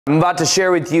I'm about to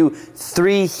share with you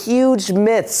 3 huge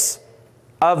myths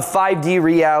of 5D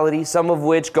reality, some of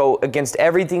which go against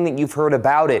everything that you've heard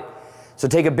about it. So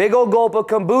take a big old gulp of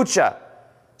kombucha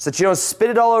so that you don't spit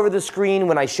it all over the screen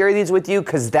when I share these with you,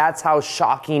 because that's how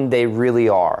shocking they really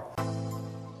are.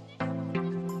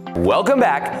 Welcome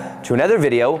back to another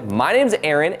video. My name's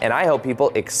Aaron, and I help people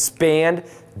expand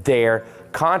their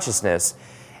consciousness.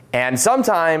 And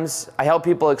sometimes I help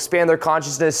people expand their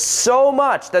consciousness so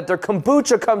much that their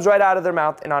kombucha comes right out of their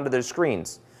mouth and onto their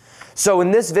screens. So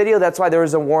in this video, that's why there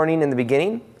is a warning in the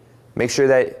beginning. Make sure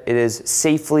that it is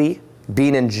safely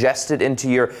being ingested into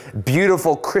your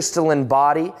beautiful crystalline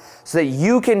body so that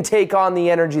you can take on the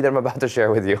energy that I'm about to share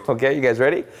with you. Okay, you guys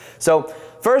ready? So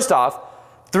first off,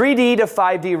 3D to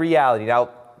 5D reality. Now,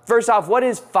 first off, what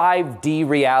is 5D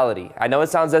reality? I know it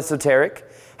sounds esoteric.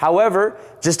 However,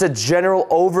 just a general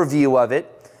overview of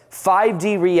it,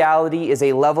 5D reality is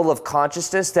a level of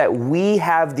consciousness that we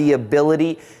have the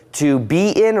ability to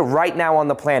be in right now on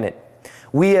the planet.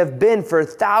 We have been for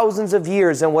thousands of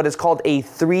years in what is called a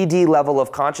 3D level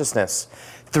of consciousness.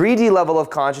 3D level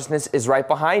of consciousness is right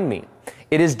behind me.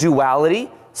 It is duality,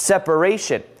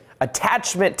 separation,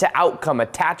 attachment to outcome,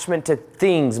 attachment to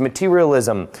things,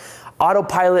 materialism,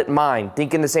 autopilot mind,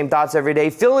 thinking the same thoughts every day,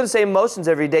 feeling the same emotions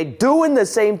every day, doing the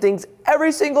same things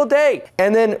every single day.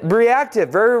 And then reactive,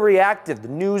 very reactive. The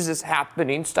news is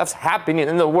happening, stuff's happening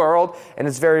in the world, and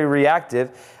it's very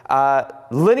reactive.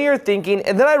 Linear thinking,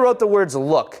 and then I wrote the words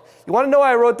look. You want to know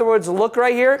why I wrote the words look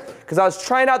right here? Because I was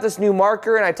trying out this new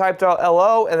marker, and I typed out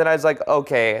LO, and then I was like,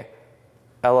 okay,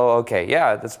 LO, okay.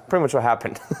 Yeah, that's pretty much what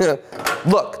happened.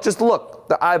 Look, just look,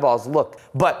 the eyeballs, look.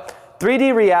 But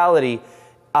 3D reality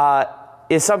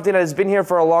is something that has been here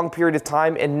for a long period of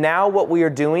time, and now what we are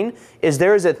doing is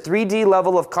there is a 3D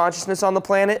level of consciousness on the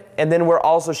planet, and then we're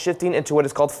also shifting into what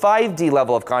is called 5D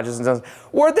level of consciousness.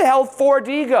 Where the hell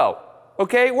 4D go?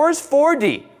 Okay, where's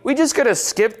 4D? We just gonna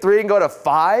skip 3 and go to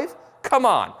 5? Come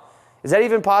on. Is that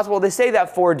even possible? They say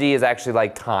that 4D is actually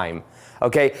like time.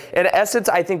 Okay, in essence,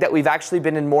 I think that we've actually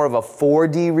been in more of a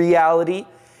 4D reality.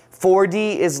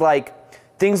 4D is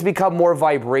like things become more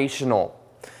vibrational.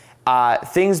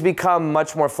 Things become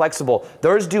much more flexible.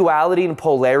 There's duality and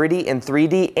polarity in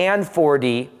 3D and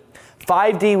 4D.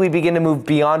 5D, we begin to move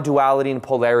beyond duality and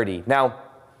polarity. Now,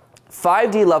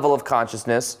 5D level of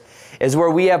consciousness is where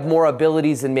we have more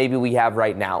abilities than maybe we have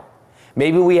right now.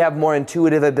 Maybe we have more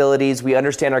intuitive abilities. We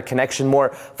understand our connection more.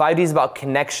 5D is about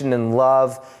connection and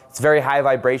love. It's very high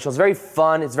vibrational. It's very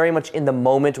fun. It's very much in the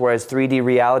moment, whereas 3D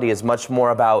reality is much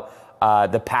more about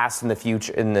the past and the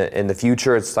future. In the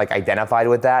future, it's like identified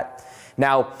with that.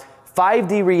 Now,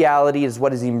 5D reality is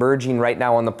what is emerging right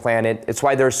now on the planet. It's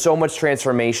why there's so much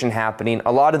transformation happening.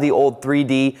 A lot of the old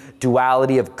 3D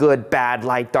duality of good, bad,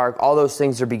 light, dark, all those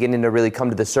things are beginning to really come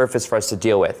to the surface for us to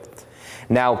deal with.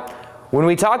 Now, when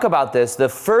we talk about this, the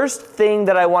first thing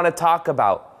that I want to talk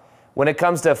about when it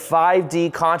comes to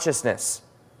 5D consciousness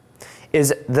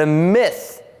is the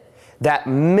myth that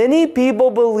many people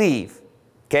believe.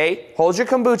 Okay, hold your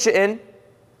kombucha in,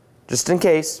 just in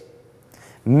case.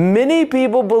 Many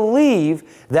people believe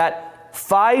that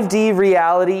 5D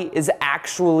reality is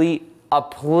actually a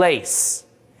place.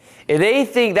 They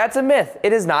think that's a myth.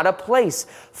 It is not a place.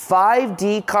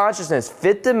 5D consciousness,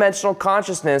 fifth dimensional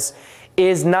consciousness,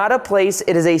 is not a place.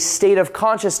 It is a state of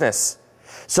consciousness.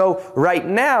 So right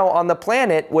now on the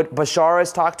planet, what Bashar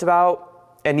has talked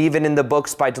about, and even in the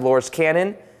books by Dolores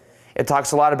Cannon, it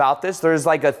talks a lot about this. There's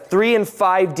like a 3 and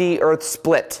 5D Earth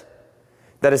split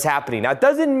that is happening. Now, it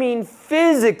doesn't mean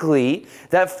physically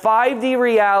that 5D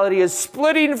reality is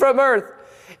splitting from Earth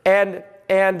and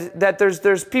that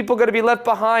there's people going to be left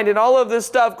behind and all of this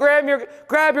stuff. Grab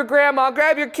your grandma,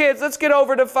 grab your kids, let's get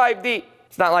over to 5D.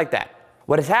 It's not like that.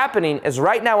 What is happening is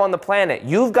right now on the planet,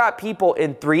 you've got people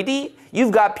in 3D,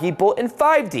 you've got people in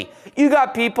 5D, you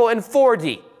got people in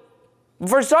 4D.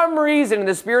 For some reason in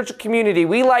the spiritual community,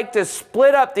 we like to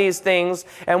split up these things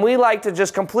and we like to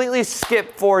just completely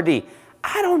skip 4D.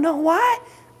 I don't know why.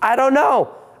 I don't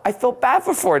know. I feel bad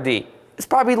for 4D. It's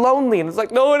probably lonely and it's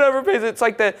like no one ever pays it. It's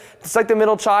like the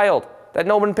middle child that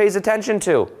no one pays attention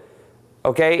to.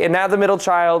 Okay, and now the middle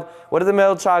child, what if the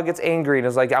middle child gets angry and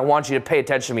is like, I want you to pay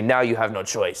attention to me. Now you have no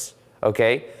choice.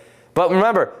 Okay, but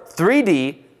remember,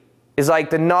 3D is like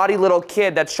the naughty little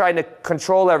kid that's trying to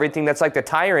control everything, that's like the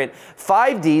tyrant.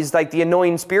 5D is like the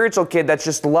annoying spiritual kid that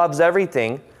just loves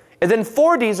everything. And then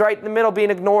 4D is right in the middle being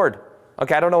ignored.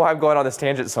 Okay, I don't know why I'm going on this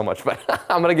tangent so much, but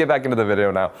I'm going to get back into the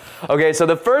video now. Okay, so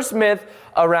the first myth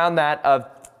around that of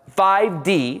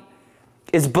 5D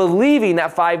is believing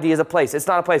that 5D is a place. It's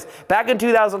not a place. Back in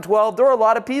 2012, there were a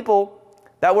lot of people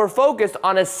that were focused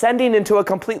on ascending into a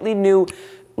completely new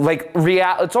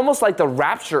it's almost like the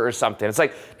rapture or something. It's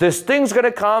like this thing's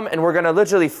gonna come and we're gonna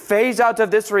literally phase out of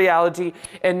this reality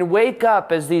and wake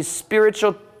up as these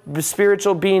spiritual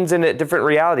beings in a different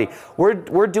reality.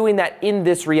 We're doing that in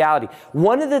this reality.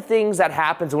 One of the things that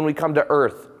happens when we come to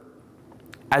earth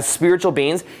as spiritual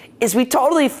beings is we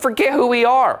totally forget who we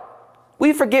are.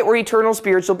 We forget we're eternal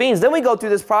spiritual beings. Then we go through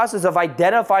this process of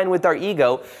identifying with our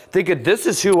ego, thinking this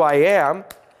is who I am.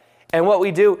 And what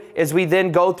we do is we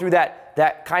then go through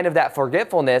that kind of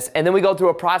forgetfulness, and then we go through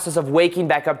a process of waking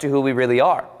back up to who we really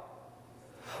are.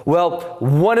 Well,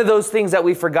 one of those things that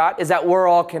we forgot is that we're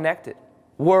all connected.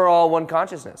 We're all one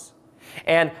consciousness.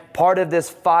 And part of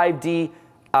this 5D,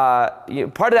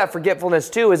 part of that forgetfulness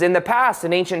too is in the past,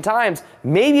 in ancient times,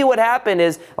 maybe what happened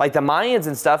is, like the Mayans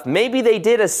and stuff, maybe they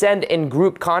did ascend in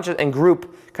kind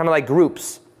of like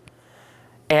groups.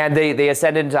 And they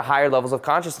ascended into higher levels of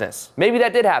consciousness. Maybe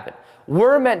that did happen.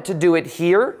 We're meant to do it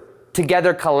here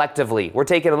together collectively. We're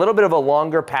taking a little bit of a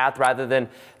longer path rather than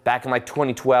back in like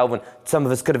 2012 when some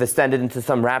of us could have ascended into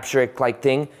some rapture-like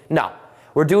thing. No,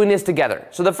 we're doing this together.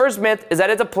 So the first myth is that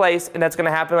it's a place and that's going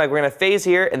to happen, like we're going to phase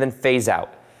here and then phase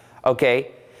out.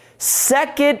 Okay?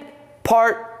 Second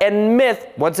part and myth,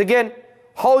 once again,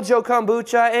 hold your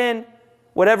kombucha in,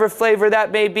 whatever flavor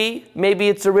that may be. Maybe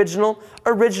it's original.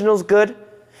 Original's good.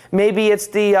 Maybe it's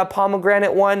the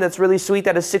pomegranate one that's really sweet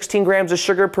that has 16 grams of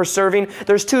sugar per serving.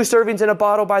 There's 2 servings in a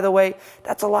bottle, by the way.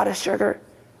 That's a lot of sugar.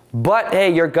 But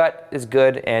hey, your gut is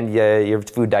good and your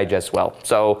food digests well.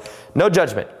 So no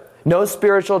judgment. No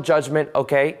spiritual judgment,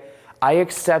 okay? I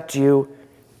accept you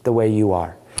the way you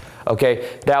are.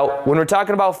 Okay, now when we're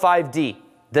talking about 5D,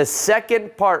 the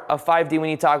second part of 5D we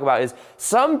need to talk about is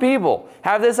some people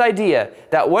have this idea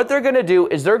that what they're going to do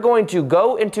is they're going to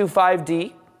go into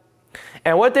 5D.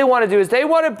 And what they want to do is they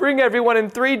want to bring everyone in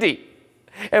 3D.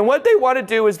 And what they want to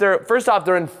do is first off,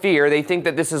 they're in fear. They think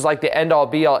that this is like the end all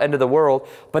be all, end of the world.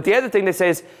 But the other thing they say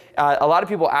is, a lot of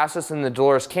people ask us in the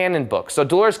Dolores Cannon book. So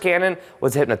Dolores Cannon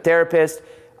was a hypnotherapist.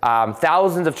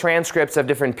 Thousands of transcripts of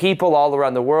different people all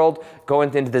around the world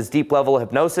going into this deep level of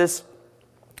hypnosis.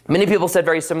 Many people said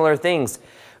very similar things.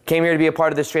 Came here to be a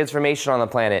part of this transformation on the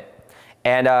planet.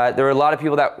 And there were a lot of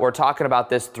people that were talking about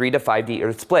this 3 to 5D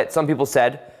or split. Some people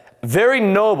said, very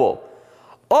noble.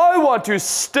 I want to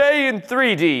stay in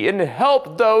 3D and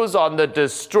help those on the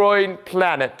destroying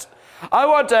planet. I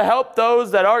want to help those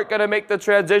that aren't going to make the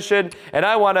transition, and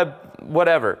I want to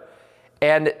whatever.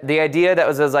 And the idea that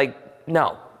was like,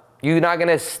 no, you're not going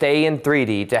to stay in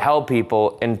 3D to help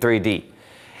people in 3D.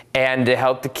 And to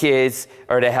help the kids,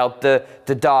 or to help the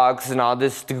dogs and all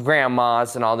this, the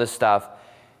grandmas and all this stuff.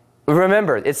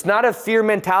 Remember, it's not a fear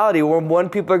mentality where one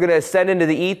people are going to ascend into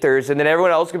the ethers and then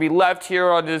everyone else is going to be left here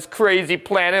on this crazy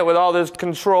planet with all this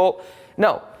control.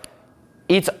 No,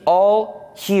 it's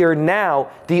all here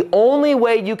now. The only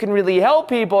way you can really help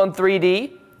people in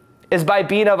 3D is by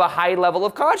being of a high level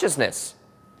of consciousness.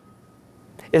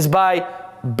 Is by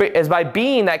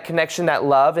being that connection, that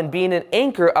love, and being an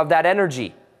anchor of that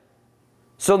energy.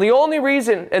 So the only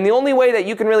reason and the only way that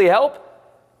you can really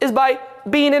help is by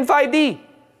being in 5D.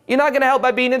 You're not going to help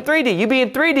by being in 3D. You be in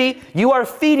 3D, you are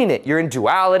feeding it. You're in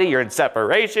duality, you're in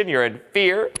separation, you're in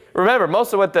fear. Remember,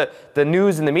 most of what the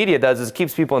news and the media does is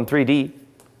keeps people in 3D.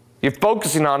 You're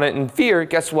focusing on it in fear,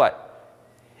 guess what?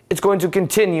 It's going to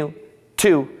continue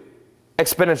to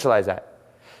exponentialize that.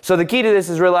 So the key to this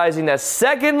is realizing that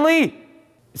secondly,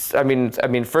 I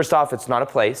mean, first off, it's not a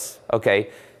place,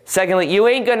 okay? Secondly, you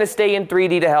ain't going to stay in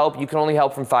 3D to help. You can only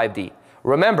help from 5D.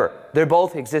 Remember, they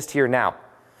both exist here now.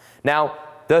 Now,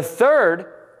 the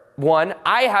third one,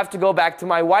 I have to go back to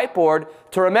my whiteboard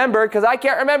to remember because I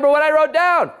can't remember what I wrote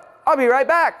down. I'll be right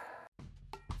back.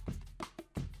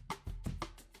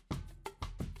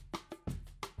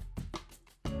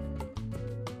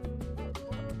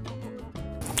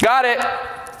 Got it.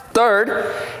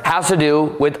 Third has to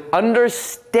do with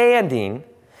understanding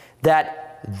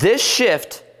that this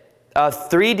shift of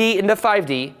 3D into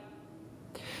 5D,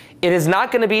 it is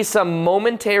not going to be some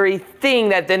momentary thing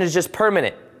that then is just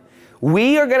permanent.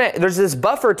 There's this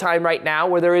buffer time right now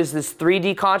where there is this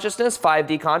 3D consciousness,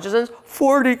 5D consciousness,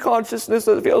 4D consciousness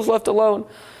that feels left alone.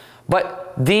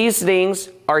 But these things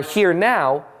are here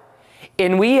now,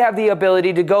 and we have the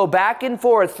ability to go back and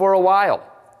forth for a while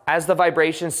as the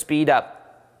vibrations speed up.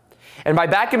 And by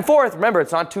back and forth, remember,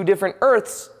 it's not two different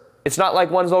earths. It's not like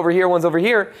one's over here, one's over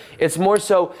here. It's more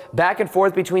so back and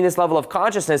forth between this level of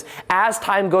consciousness. As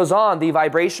time goes on, the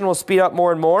vibration will speed up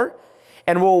more and more,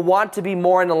 and we'll want to be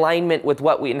more in alignment with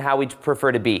what we and how we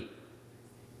prefer to be.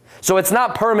 So it's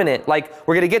not permanent. Like,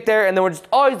 we're going to get there, and then we're just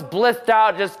always blissed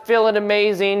out, just feeling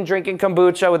amazing, drinking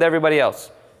kombucha with everybody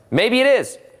else. Maybe it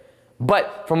is.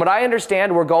 But from what I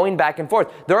understand, we're going back and forth.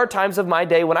 There are times of my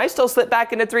day when I still slip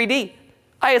back into 3D.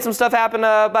 I had some stuff happen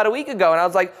about a week ago, and I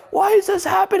was like, why is this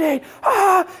happening?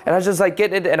 Ah! And I was just like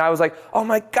getting it, and I was like, oh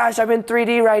my gosh, I'm in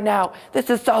 3D right now. This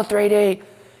is so 3D.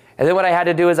 And then what I had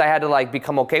to do is I had to like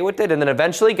become okay with it, and then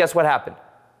eventually, guess what happened?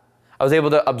 I was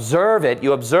able to observe it.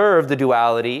 You observe the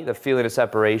duality, the feeling of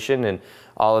separation, and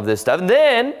all of this stuff. And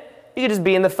then you can just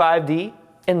be in the 5D,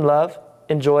 in love,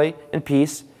 in joy, in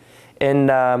peace, in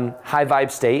high vibe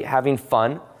state, having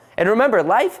fun. And remember,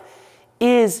 life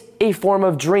is a form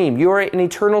of dream. You are an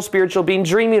eternal spiritual being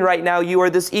dreaming right now. You are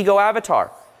this ego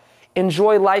avatar.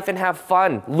 Enjoy life and have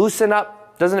fun. Loosen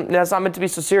up. That's not meant to be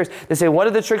so serious. They say one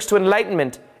of the tricks to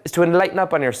enlightenment is to enlighten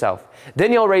up on yourself.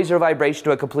 Then you'll raise your vibration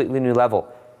to a completely new level.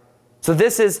 So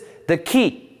this is the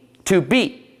key to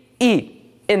be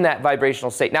in that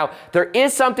vibrational state. Now, there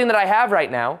is something that I have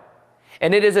right now,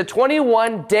 and it is a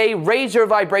 21-day Raise Your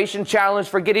Vibration Challenge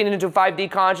for getting into 5D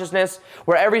consciousness,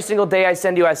 where every single day I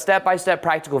send you a step-by-step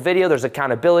practical video. There's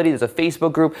accountability. There's a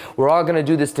Facebook group. We're all going to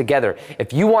do this together.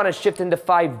 If you want to shift into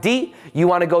 5D, you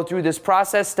want to go through this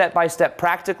process step-by-step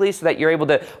practically so that you're able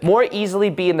to more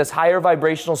easily be in this higher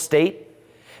vibrational state,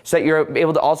 so that you're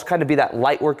able to also kind of be that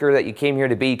light worker that you came here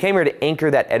to be. You came here to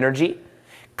anchor that energy.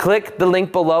 Click the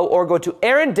link below or go to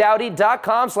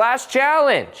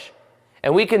aarondoughty.com/challenge.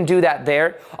 And we can do that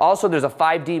there. Also, there's a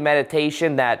 5D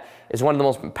meditation that is one of the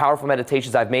most powerful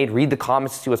meditations I've made. Read the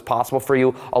comments to see what's possible for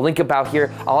you. I'll link it out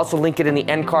here. I'll also link it in the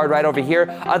end card right over here.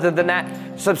 Other than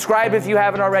that, subscribe if you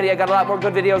haven't already. I got a lot more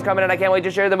good videos coming and I can't wait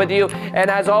to share them with you.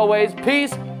 And as always,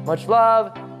 peace, much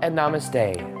love, and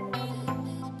namaste.